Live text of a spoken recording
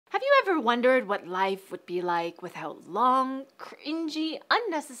Have you ever wondered what life would be like without long, cringy,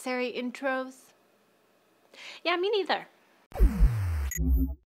 unnecessary intros? Yeah, me neither.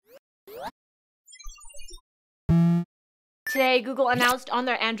 Today, Google announced on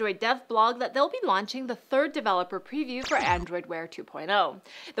their Android dev blog that they'll be launching the third developer preview for Android Wear 2.0.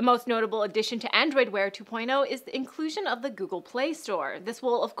 The most notable addition to Android Wear 2.0 is the inclusion of the Google Play Store. This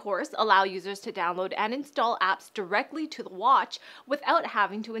will, of course, allow users to download and install apps directly to the watch without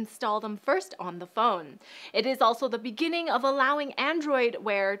having to install them first on the phone. It is also the beginning of allowing Android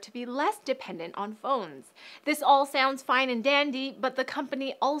Wear to be less dependent on phones. This all sounds fine and dandy, but the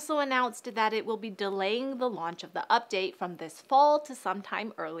company also announced that it will be delaying the launch of the update from this fall to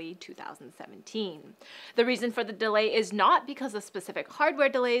sometime early 2017. The reason for the delay is not because of specific hardware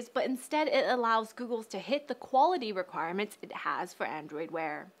delays, but instead it allows Google to hit the quality requirements it has for Android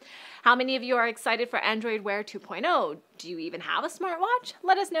Wear. How many of you are excited for Android Wear 2.0? Do you even have a smartwatch?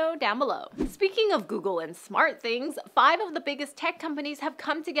 Let us know down below. Speaking of Google and smart things, 5 of the biggest tech companies have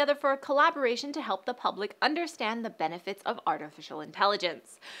come together for a collaboration to help the public understand the benefits of artificial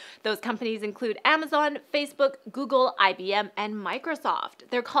intelligence. Those companies include Amazon, Facebook, Google, IBM, and Microsoft.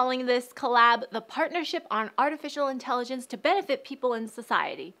 They're calling this collab the Partnership on Artificial Intelligence to Benefit People in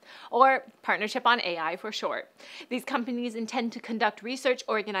Society, or Partnership on AI for short. These companies intend to conduct research,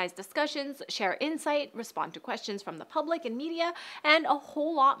 organize discussions, share insight, respond to questions from the public and media, and a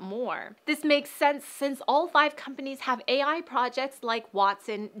whole lot more. This makes sense since all 5 companies have AI projects like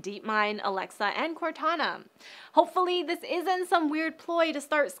Watson, DeepMind, Alexa, and Cortana. Hopefully this isn't some weird ploy to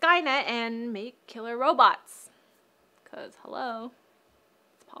start Skynet and make killer robots. 'Cause hello,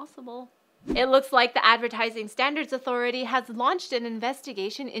 it's possible. It looks like the Advertising Standards Authority has launched an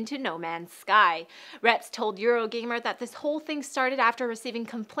investigation into No Man's Sky. Reps told Eurogamer that this whole thing started after receiving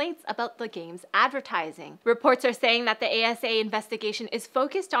complaints about the game's advertising. Reports are saying that the ASA investigation is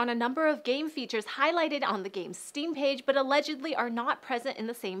focused on a number of game features highlighted on the game's Steam page, but allegedly are not present in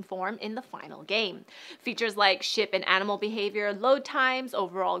the same form in the final game. Features like ship and animal behavior, load times,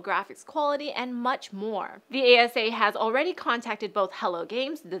 overall graphics quality, and much more. The ASA has already contacted both Hello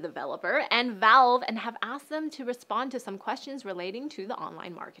Games, the developer, and Valve, and have asked them to respond to some questions relating to the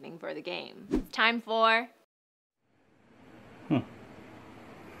online marketing for the game. It's time for...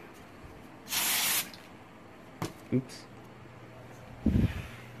 Oops.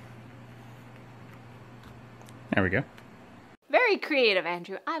 There we go. Very creative,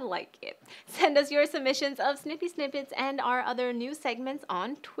 Andrew. I like it. Send us your submissions of Snippy Snippets and our other news segments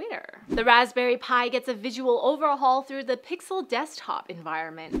on Twitter. The Raspberry Pi gets a visual overhaul through the Pixel desktop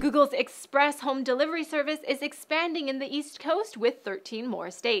environment. Google's Express home delivery service is expanding in the East Coast with 13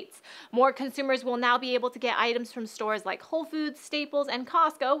 more states. More consumers will now be able to get items from stores like Whole Foods, Staples, and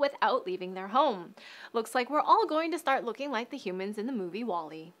Costco without leaving their home. Looks like we're all going to start looking like the humans in the movie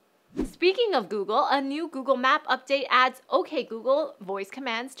WALL-E. Speaking of Google, a new Google Map update adds OK Google voice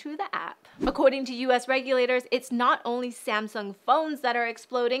commands to the app. According to US regulators, it's not only Samsung phones that are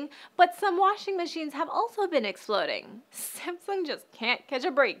exploding, but some washing machines have also been exploding. Samsung just can't catch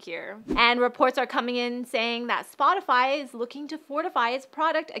a break here. And reports are coming in saying that Spotify is looking to fortify its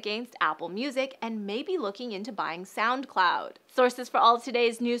product against Apple Music and may be looking into buying SoundCloud. Sources for all of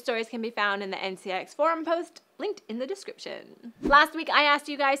today's news stories can be found in the NCIX forum post, linked in the description. Last week I asked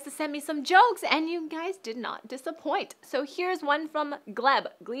you guys to send me some jokes and you guys did not disappoint. So here's one from Gleb.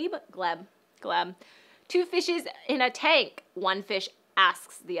 2 fishes in a tank. One fish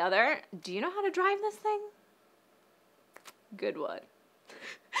asks the other, "Do you know how to drive this thing?" Good one.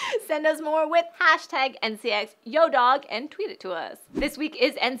 Send us more with hashtag NCXYoDog and tweet it to us. This week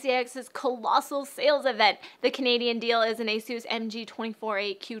is NCX's colossal sales event. The Canadian deal is an Asus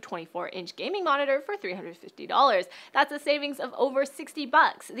MG248Q 24-inch gaming monitor for $350. That's a savings of over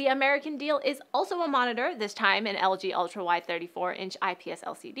 $60. The American deal is also a monitor, this time an LG ultra-wide 34-inch IPS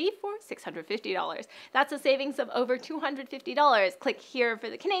LCD for $650. That's a savings of over $250. Click here for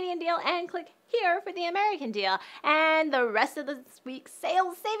the Canadian deal and click here for the American deal. And the rest of this week's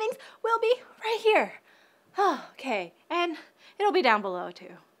sales savings will be right here. Okay, and it'll be down below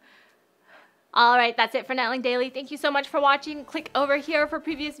too. Alright, that's it for Netlinked Daily. Thank you so much for watching. Click over here for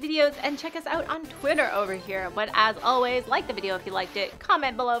previous videos and check us out on Twitter over here. But as always, like the video if you liked it,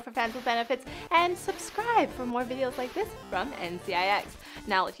 comment below for fans with benefits, and subscribe for more videos like this from NCIX.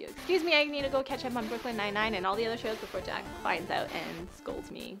 Now, if you excuse me, I need to go catch up on Brooklyn Nine-Nine and all the other shows before Jack finds out and scolds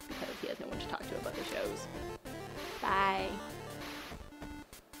me because he has no one to talk to about the shows. Bye.